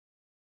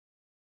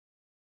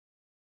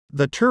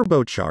The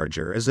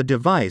turbocharger is a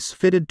device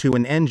fitted to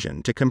an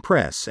engine to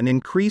compress and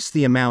increase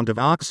the amount of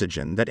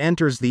oxygen that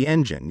enters the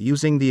engine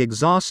using the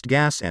exhaust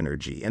gas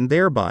energy and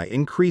thereby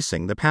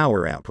increasing the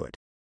power output.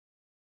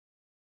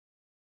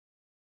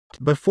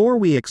 Before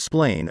we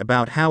explain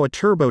about how a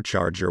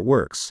turbocharger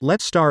works,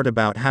 let's start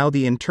about how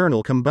the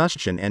internal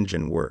combustion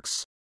engine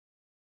works.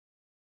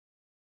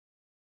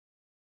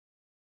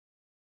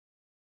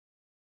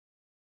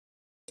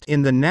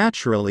 In the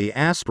naturally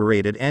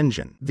aspirated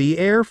engine, the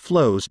air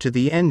flows to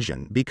the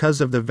engine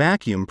because of the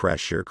vacuum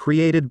pressure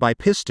created by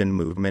piston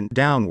movement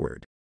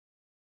downward.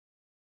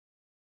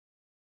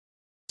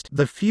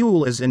 The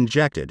fuel is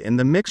injected and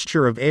the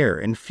mixture of air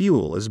and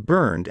fuel is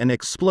burned and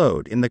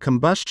explode in the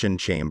combustion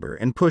chamber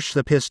and push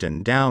the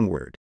piston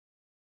downward.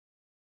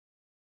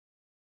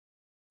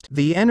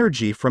 The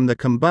energy from the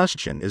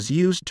combustion is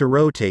used to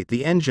rotate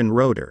the engine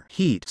rotor,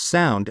 heat,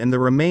 sound, and the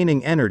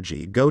remaining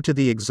energy go to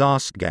the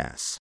exhaust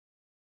gas.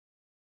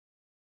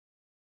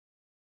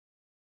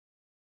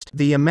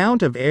 The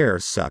amount of air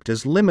sucked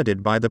is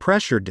limited by the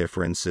pressure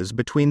differences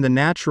between the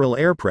natural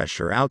air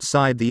pressure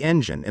outside the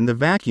engine and the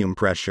vacuum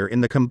pressure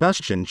in the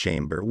combustion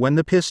chamber when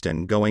the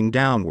piston going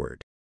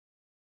downward.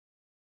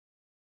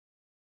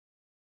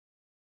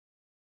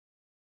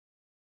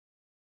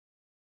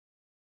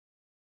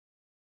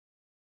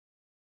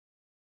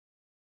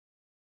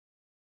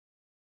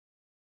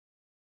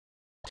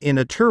 In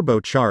a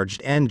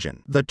turbocharged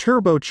engine, the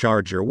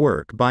turbocharger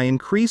works by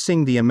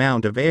increasing the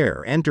amount of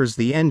air enters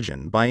the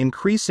engine by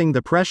increasing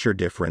the pressure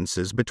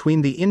differences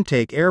between the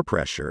intake air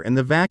pressure and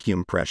the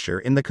vacuum pressure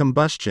in the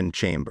combustion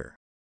chamber.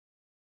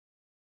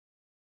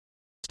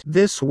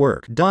 This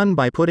work done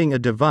by putting a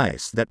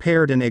device that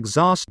paired an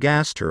exhaust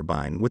gas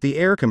turbine with the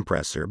air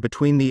compressor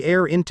between the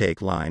air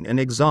intake line and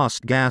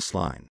exhaust gas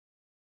line.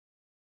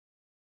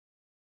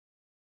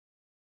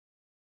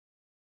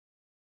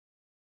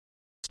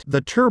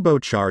 The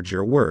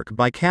turbocharger works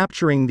by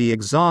capturing the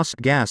exhaust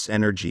gas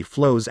energy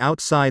flows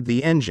outside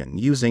the engine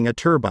using a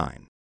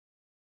turbine.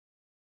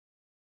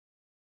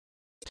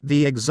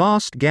 The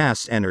exhaust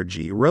gas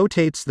energy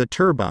rotates the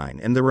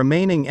turbine and the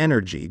remaining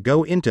energy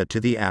go into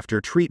the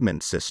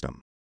after-treatment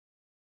system.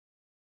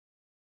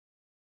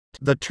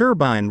 The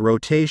turbine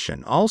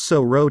rotation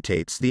also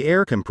rotates the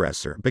air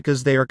compressor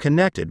because they are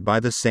connected by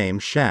the same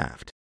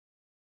shaft.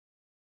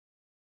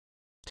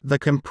 The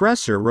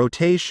compressor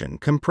rotation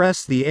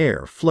compress the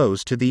air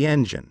flows to the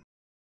engine.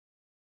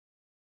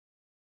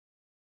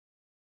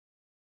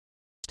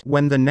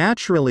 When the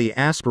naturally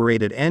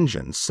aspirated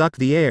engine suck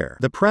the air,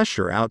 the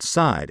pressure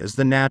outside is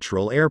the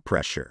natural air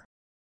pressure.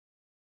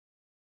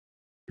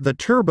 The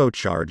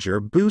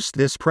turbocharger boosts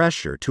this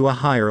pressure to a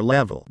higher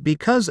level.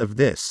 Because of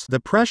this,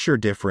 the pressure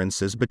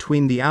differences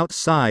between the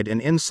outside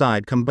and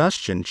inside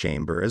combustion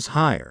chamber is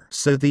higher,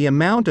 so the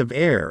amount of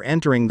air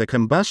entering the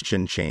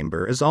combustion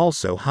chamber is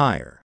also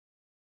higher.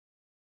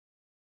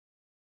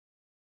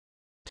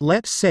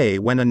 Let's say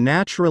when a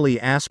naturally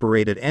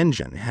aspirated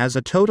engine has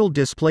a total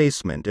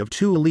displacement of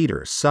 2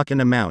 liters suck an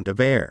amount of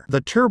air,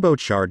 the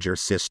turbocharger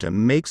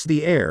system makes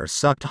the air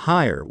sucked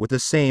higher with the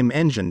same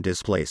engine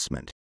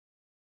displacement.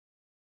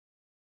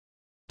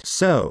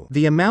 So,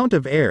 the amount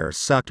of air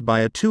sucked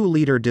by a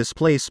 2-liter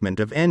displacement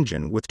of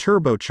engine with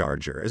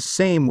turbocharger is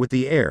same with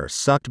the air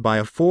sucked by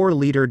a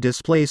 4-liter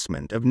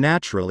displacement of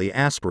naturally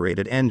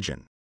aspirated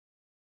engine.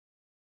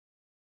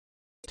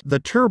 The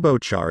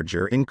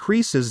turbocharger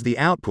increases the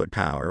output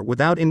power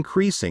without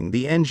increasing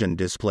the engine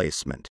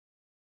displacement.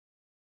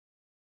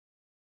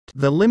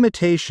 The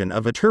limitation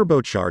of a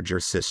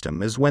turbocharger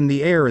system is when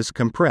the air is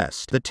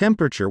compressed, the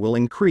temperature will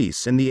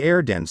increase and the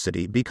air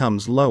density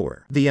becomes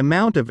lower. The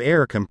amount of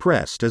air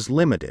compressed is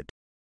limited.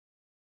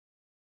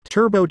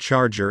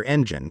 Turbocharger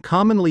engine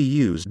commonly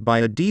used by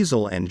a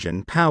diesel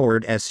engine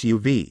powered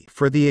SUV.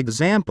 For the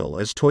example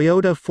is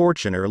Toyota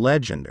Fortuner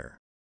Legender.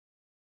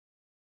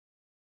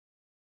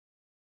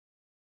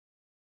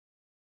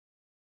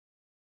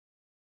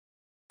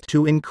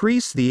 To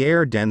increase the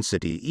air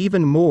density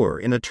even more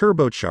in a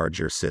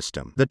turbocharger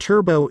system, the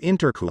turbo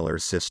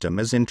intercooler system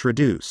is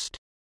introduced.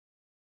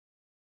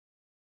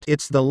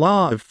 It's the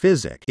law of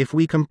physics. If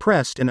we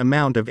compressed an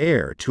amount of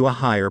air to a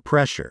higher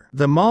pressure,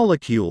 the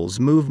molecules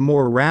move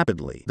more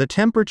rapidly. The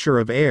temperature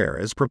of air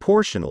is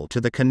proportional to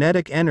the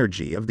kinetic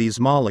energy of these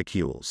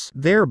molecules.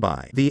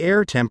 Thereby, the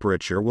air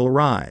temperature will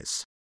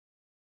rise.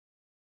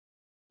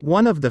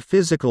 One of the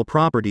physical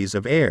properties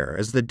of air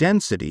is the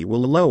density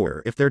will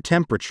lower if their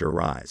temperature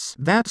rise.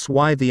 That's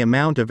why the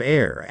amount of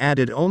air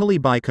added only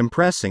by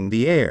compressing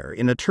the air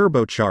in a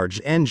turbocharged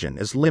engine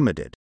is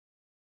limited.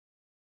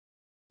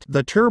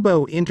 The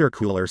turbo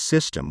intercooler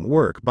system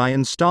works by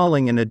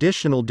installing an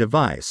additional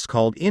device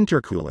called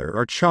intercooler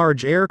or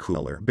charge air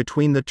cooler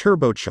between the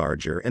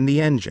turbocharger and the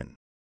engine.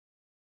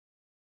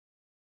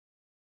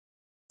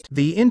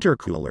 The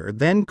intercooler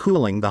then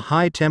cooling the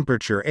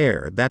high-temperature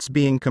air that's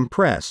being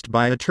compressed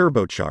by a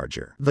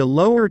turbocharger. The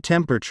lower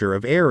temperature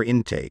of air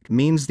intake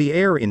means the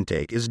air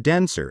intake is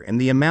denser and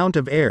the amount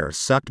of air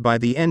sucked by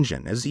the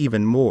engine is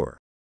even more.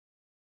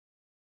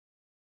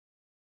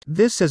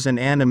 This is an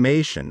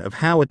animation of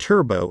how a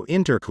turbo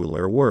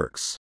intercooler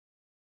works.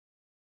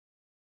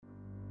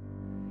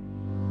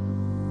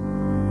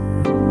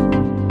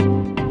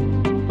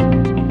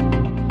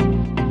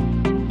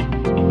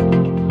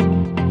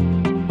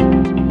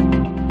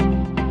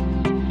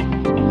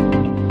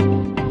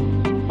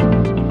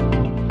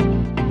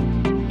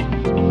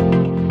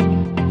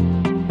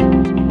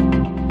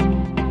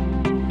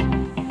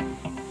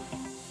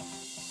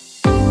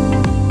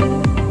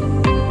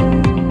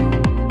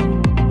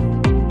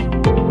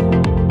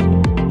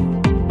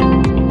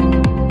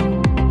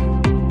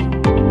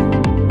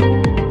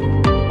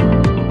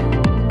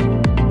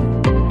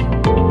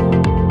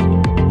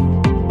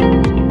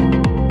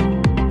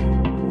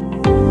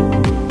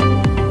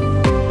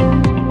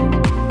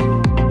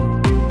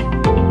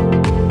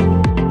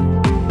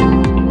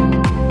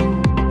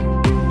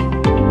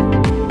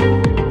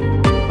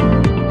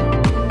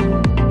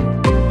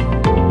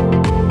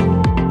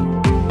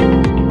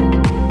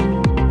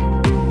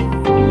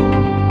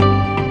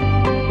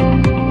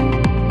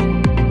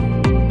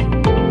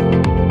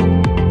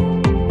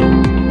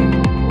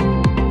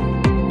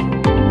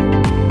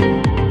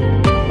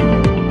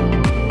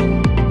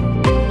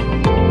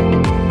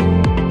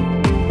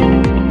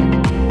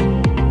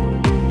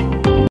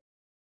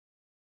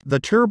 The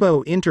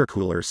turbo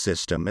intercooler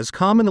system is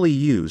commonly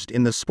used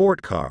in the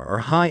sport car or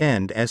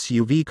high-end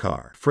SUV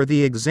car. For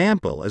the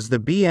example is the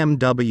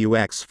BMW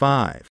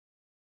X5.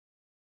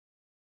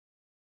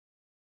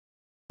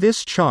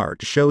 This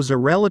chart shows a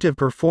relative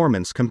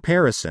performance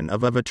comparison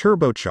of a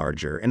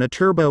turbocharger and a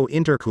turbo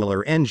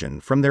intercooler engine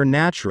from their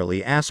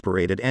naturally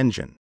aspirated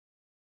engine.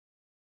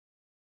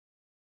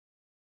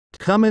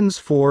 Cummins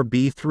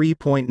 4B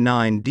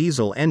 3.9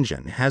 diesel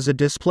engine has a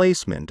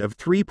displacement of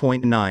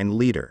 3.9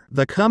 liter.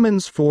 The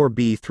Cummins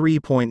 4B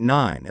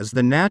 3.9 is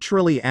the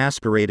naturally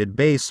aspirated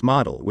base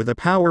model with a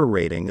power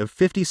rating of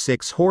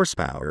 56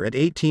 horsepower at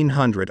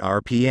 1800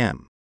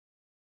 RPM.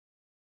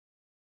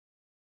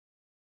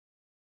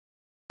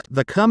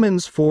 The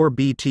Cummins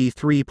 4BT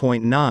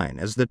 3.9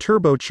 is the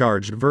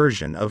turbocharged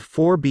version of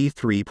 4B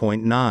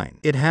 3.9.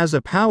 It has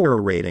a power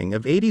rating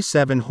of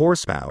 87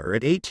 horsepower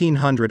at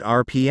 1800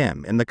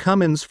 RPM, and the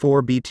Cummins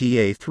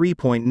 4BTA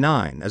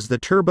 3.9 is the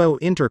turbo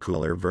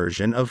intercooler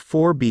version of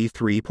 4B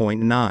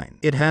 3.9.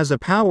 It has a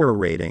power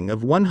rating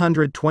of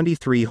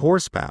 123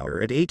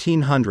 horsepower at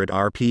 1800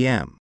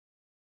 RPM.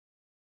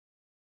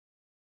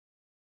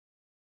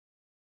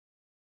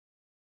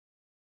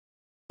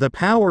 The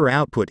power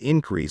output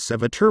increase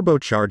of a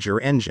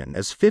turbocharger engine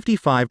is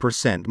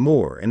 55%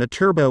 more, and a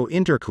turbo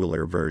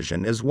intercooler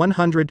version is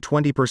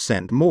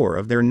 120% more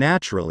of their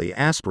naturally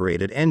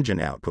aspirated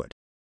engine output.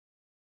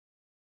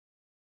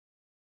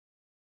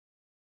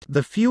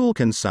 The fuel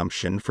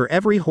consumption for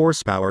every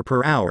horsepower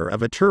per hour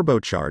of a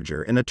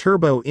turbocharger and a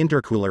turbo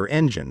intercooler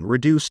engine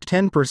reduced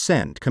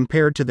 10%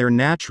 compared to their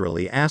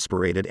naturally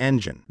aspirated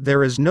engine.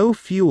 There is no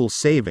fuel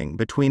saving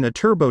between a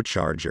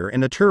turbocharger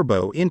and a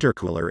turbo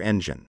intercooler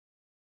engine.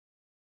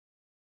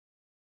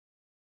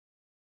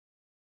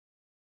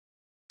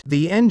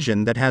 The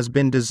engine that has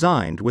been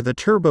designed with a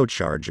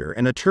turbocharger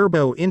and a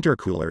turbo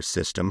intercooler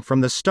system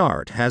from the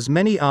start has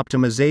many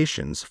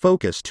optimizations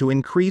focused to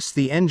increase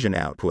the engine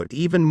output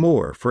even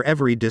more for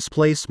every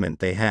displacement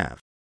they have.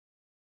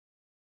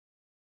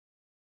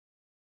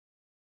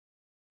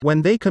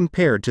 When they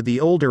compared to the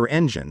older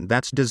engine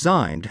that's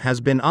designed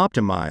has been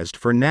optimized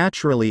for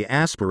naturally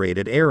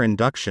aspirated air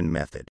induction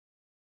method.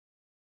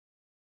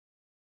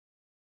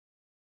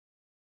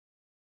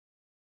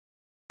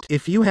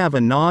 If you have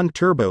a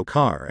non-turbo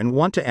car and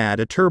want to add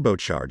a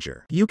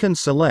turbocharger, you can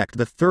select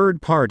the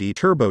third-party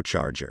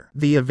turbocharger.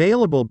 The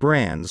available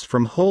brands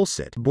from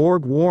Holset,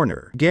 Borg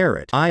Warner,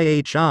 Garrett,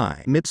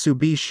 IHI,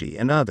 Mitsubishi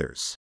and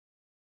others.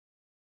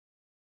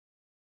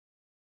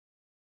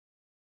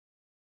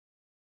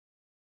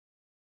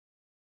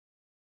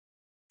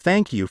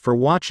 Thank you for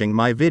watching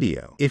my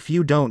video. If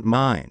you don't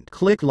mind,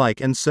 click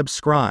like and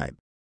subscribe.